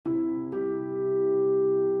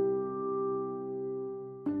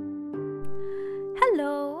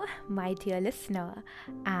my dear listener,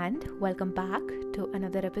 and welcome back to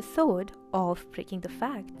another episode of Breaking the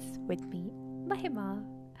Facts with me, Mahima.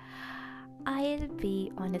 I'll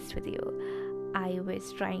be honest with you, I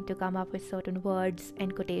was trying to come up with certain words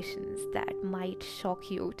and quotations that might shock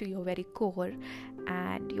you to your very core,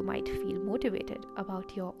 and you might feel motivated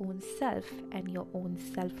about your own self and your own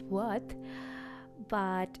self worth.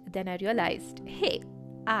 But then I realized, hey,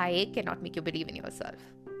 I cannot make you believe in yourself.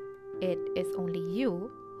 It is only you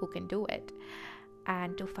who can do it.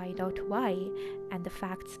 And to find out why and the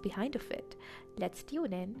facts behind of it, let's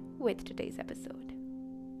tune in with today's episode.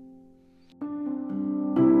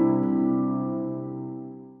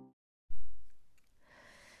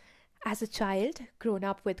 As a child, grown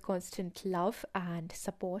up with constant love and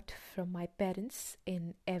support from my parents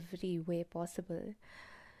in every way possible,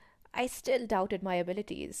 I still doubted my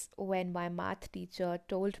abilities when my math teacher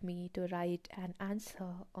told me to write an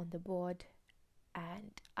answer on the board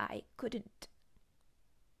and I couldn't.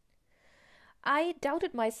 I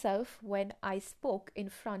doubted myself when I spoke in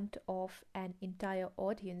front of an entire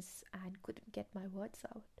audience and couldn't get my words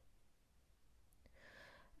out.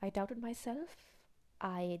 I doubted myself.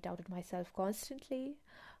 I doubted myself constantly.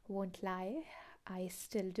 Won't lie, I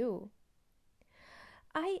still do.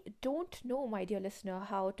 I don't know, my dear listener,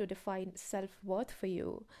 how to define self-worth for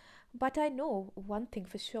you, but I know one thing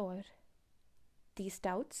for sure. These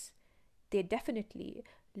doubts, they definitely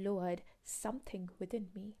lowered something within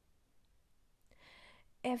me.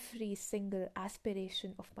 Every single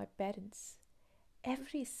aspiration of my parents,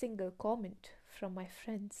 every single comment from my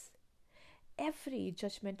friends, every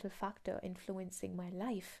judgmental factor influencing my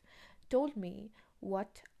life told me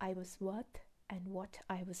what I was worth and what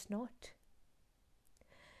I was not.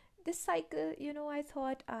 This cycle, I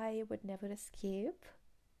thought I would never escape.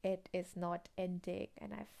 It is not ending,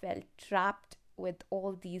 and I felt trapped with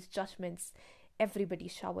all these judgments everybody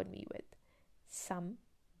showered me with. Some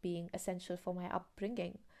being essential for my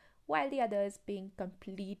upbringing, while the others being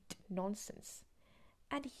complete nonsense.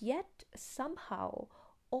 And yet, somehow,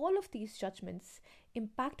 all of these judgments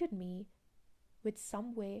impacted me with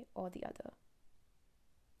some way or the other.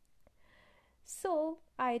 So,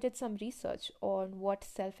 I did some research on what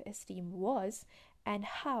self-esteem was and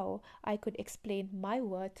how I could explain my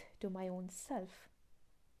worth to my own self.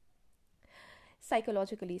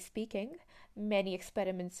 Psychologically speaking, many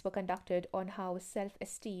experiments were conducted on how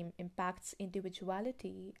self-esteem impacts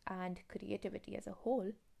individuality and creativity as a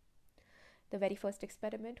whole. The very first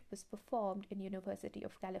experiment was performed in University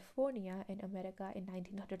of California in America in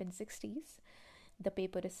 1960s. The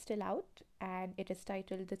paper is still out and it is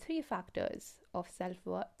titled The Three Factors of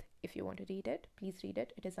Self-Worth. If you want to read it, please read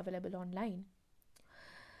it. It is available online.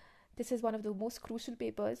 This is one of the most crucial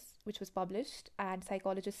papers which was published, and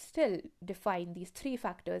psychologists still define these three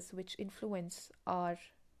factors which influence our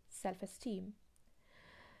self-esteem.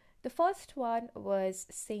 The first one was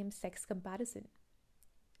same-sex comparison.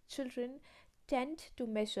 Children tend to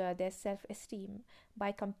measure their self-esteem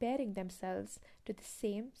by comparing themselves to the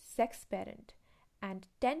same sex parent and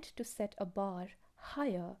tend to set a bar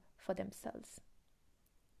higher for themselves.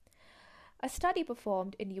 A study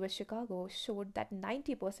performed in US Chicago showed that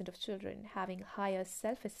 90% of children having higher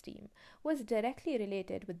self-esteem was directly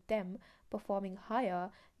related with them performing higher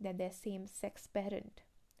than their same-sex parent.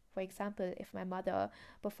 For example, if my mother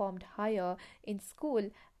performed higher in school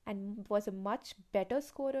and was a much better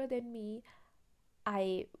scorer than me,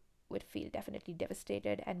 I would feel definitely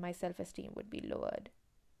devastated and my self-esteem would be lowered.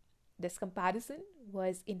 This comparison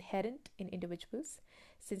was inherent in individuals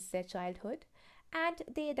since their childhood, and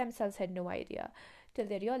they themselves had no idea till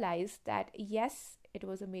they realized that yes, it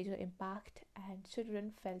was a major impact and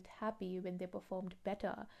children felt happy when they performed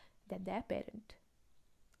better than their parent.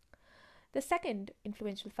 The second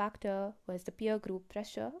influential factor was the peer group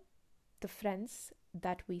pressure. The friends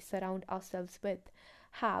that we surround ourselves with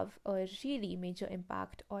have a really major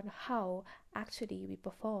impact on how actually we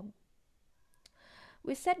perform.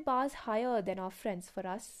 We set bars higher than our friends for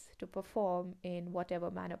us to perform in whatever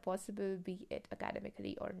manner possible, be it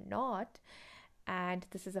academically or not. And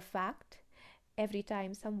this is a fact. Every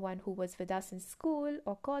time someone who was with us in school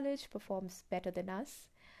or college performs better than us,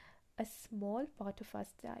 a small part of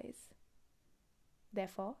us dies.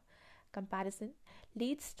 Therefore, comparison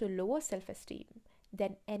leads to lower self-esteem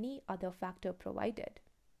than any other factor provided.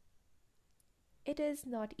 It is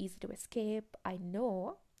not easy to escape, I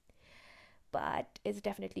know, but it's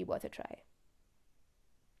definitely worth a try.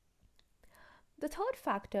 The third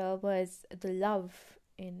factor was the love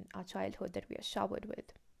in our childhood that we are showered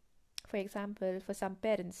with. For example, for some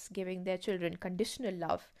parents, giving their children conditional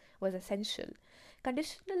love was essential.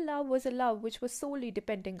 Conditional love was a love which was solely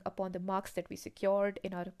depending upon the marks that we secured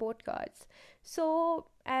in our report cards. So,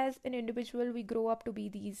 as an individual, we grow up to be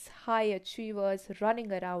these high achievers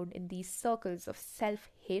running around in these circles of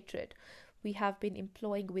self hatred we have been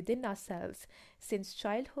employing within ourselves since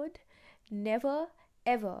childhood, never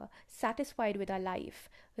ever satisfied with our life,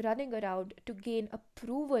 running around to gain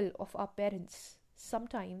approval of our parents,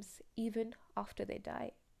 sometimes even after they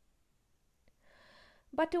die.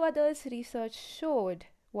 But to others, research showed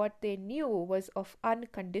what they knew was of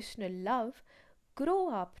unconditional love grow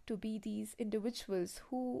up to be these individuals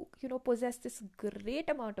who, possess this great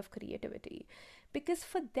amount of creativity. Because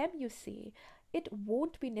for them, you see, it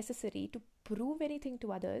won't be necessary to prove anything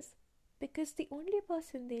to others because the only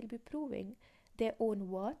person they'll be proving their own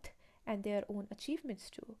worth and their own achievements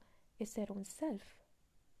to is their own self.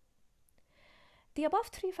 The above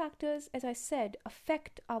three factors, as I said,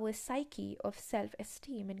 affect our psyche of self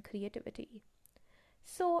esteem and creativity.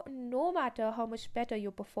 So, no matter how much better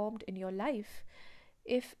you performed in your life,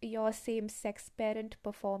 if your same sex parent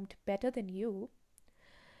performed better than you,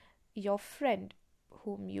 your friend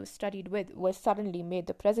whom you studied with was suddenly made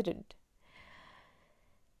the president.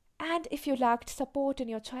 And if you lacked support in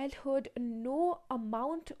your childhood, no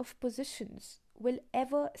amount of positions will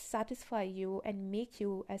ever satisfy you and make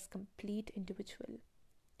you as complete individual.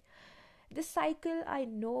 This cycle, I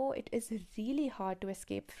know it is really hard to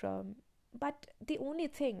escape from, but the only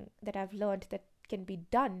thing that I've learned that can be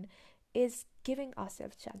done is giving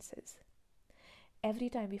ourselves chances. Every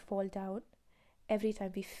time we fall down, every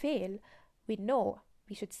time we fail, we know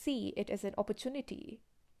we should see it as an opportunity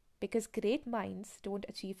because great minds don't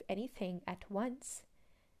achieve anything at once.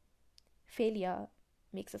 Failure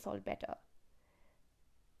makes us all better,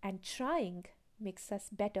 and trying makes us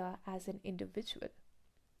better as an individual.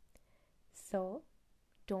 So,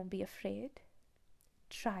 don't be afraid.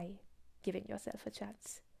 Try giving yourself a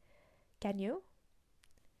chance. Can you?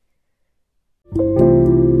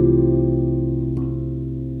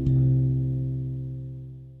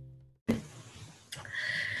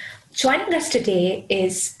 Joining us today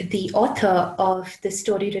is the author of the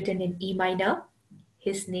story written in E minor.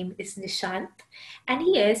 His name is Nishant, and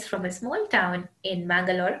he is from a small town in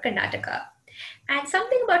Mangalore, Karnataka. And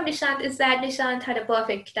something about Nishant is that Nishant had a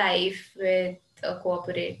perfect life with a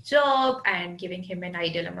corporate job and giving him an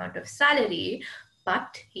ideal amount of salary.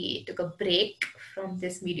 But he took a break from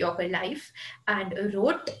this mediocre life and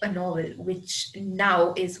wrote a novel, which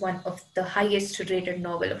now is one of the highest rated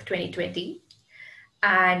novel of 2020.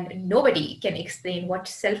 And nobody can explain what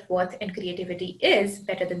self-worth and creativity is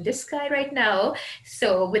better than this guy right now.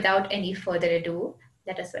 So without any further ado,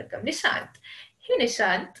 let us welcome Nishant. Hey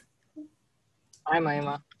Nishant. Hi,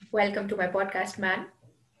 Mahima. Welcome to my podcast, man.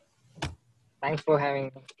 Thanks for having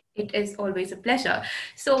me. It is always a pleasure.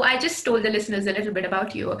 So I just told the listeners a little bit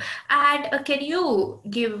about you. And can you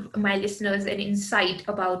give my listeners an insight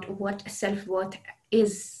about what self-worth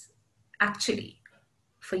is actually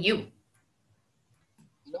for you?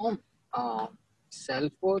 You know, uh,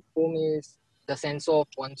 self-worth for me is the sense of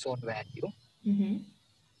one's own value. Mm-hmm.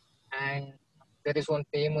 And there is one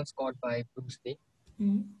famous quote by Bruce Lee.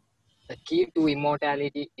 Mm-hmm. The key to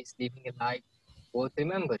immortality is living a life worth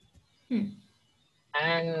remembering. Hmm.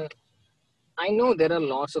 And I know there are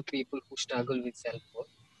lots of people who struggle with self-worth.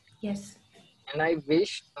 Yes. And I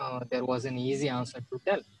wish there was an easy answer to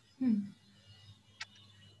tell. Hmm.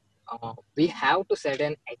 We have to set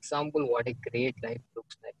an example what a great life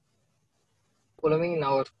looks like. Following in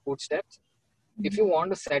our footsteps, if you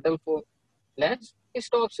want to settle for less, it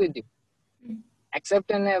stops with you. Hmm.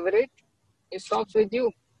 Accept an average, it stops with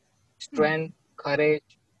you. Strength,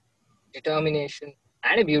 courage, determination,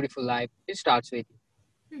 and a beautiful life, it starts with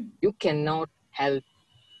you. Hmm. You cannot help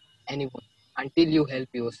anyone until you help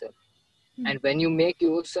yourself. Hmm. And when you make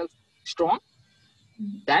yourself strong,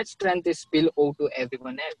 that strength is spill over to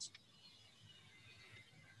everyone else.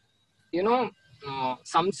 You know,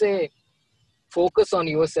 some say focus on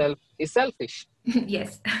yourself is selfish.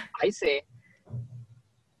 Yes. I say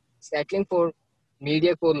settling for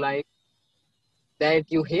mediocre life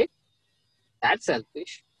that you hate, that's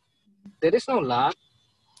selfish. There is no luck.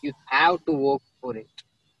 You have to work for it.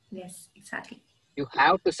 Yes, exactly. You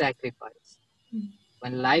have to sacrifice.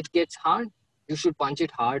 When life gets hard, you should punch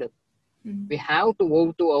it harder. We have to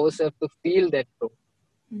work to ourselves to feel that growth.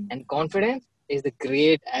 And confidence is the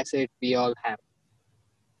great asset we all have.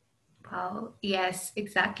 Wow, yes,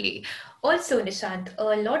 exactly. Also, Nishant, a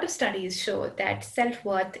lot of studies show that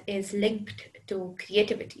self-worth is linked to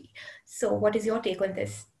creativity. So, what is your take on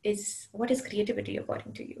this? What is creativity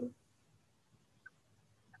according to you?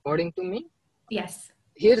 According to me, Yes.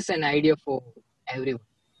 here's an idea for everyone.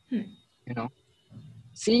 You know,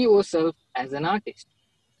 see yourself as an artist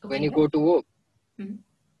when you Okay. go to work.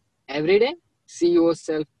 Every day, see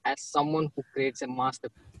yourself as someone who creates a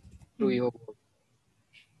masterpiece through your work.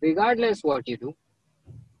 Regardless what you do,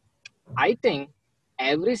 I think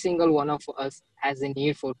every single one of us has a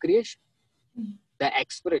need for creation, the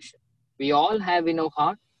expression. We all have in our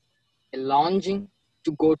heart a longing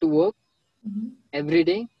to go to work every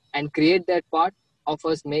day and create that part of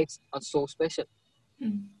us makes us so special.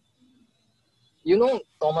 You know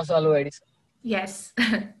Thomas Alva Edison, Yes.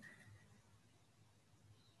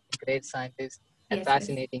 great scientist and Yes, yes.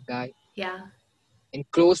 fascinating guy, Yeah. in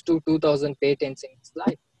close to 2000 patents in his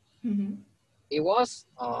life. He was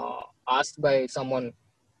asked by someone,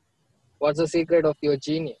 "What's the secret of your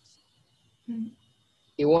genius?"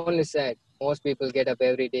 He only said, "Most people get up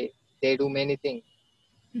every day. They do many things.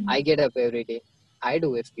 I get up every day. I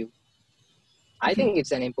do a few. I think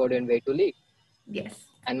it's an important way to live." Yes.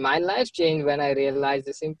 And my life changed when I realized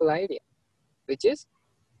a simple idea, which is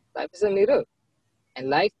life is a mirror. And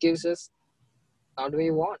life gives us not what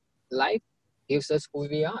we want. Life gives us who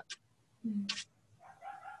we are.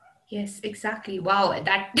 Yes, exactly. Wow,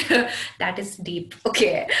 that that is deep.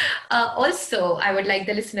 Okay. Also, I would like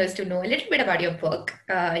the listeners to know a little bit about your book.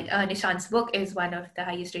 Nishant's book is one of the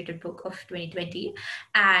highest rated book of 2020,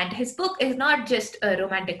 and his book is not just a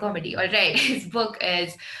romantic comedy. All right, his book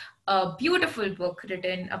is a beautiful book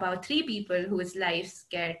written about three people whose lives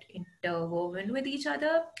get interwoven with each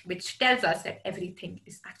other, which tells us that everything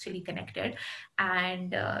is actually connected.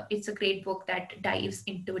 And it's a great book that dives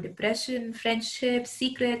into depression, friendship,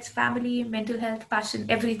 secrets, family, mental health, passion,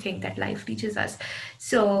 everything that life teaches us.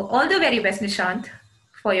 So all the very best, Nishant,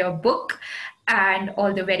 for your book, and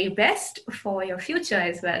all the very best for your future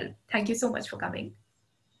as well. Thank you so much for coming.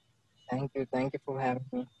 Thank you. Thank you for having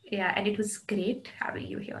me. Yeah, and it was great having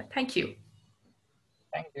you here. Thank you.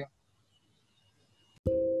 Thank you.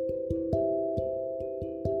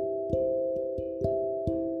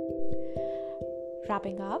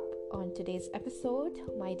 Wrapping up on today's episode,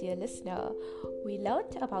 my dear listener, we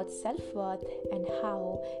learned about self worth and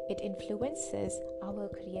how it influences our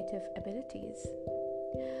creative abilities.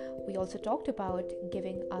 We also talked about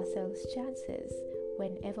giving ourselves chances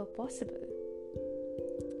whenever possible.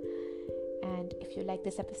 And if you like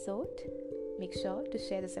this episode, make sure to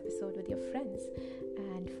share this episode with your friends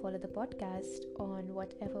and follow the podcast on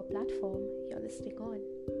whatever platform you're listening on.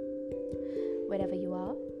 Wherever you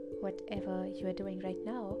are, whatever you are doing right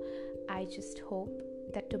now, I just hope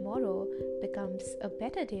that tomorrow becomes a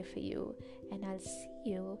better day for you, and I'll see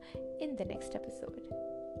you in the next episode.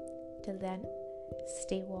 Till then,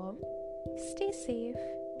 stay warm, stay safe,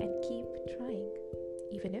 and keep trying,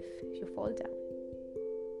 even if you fall down.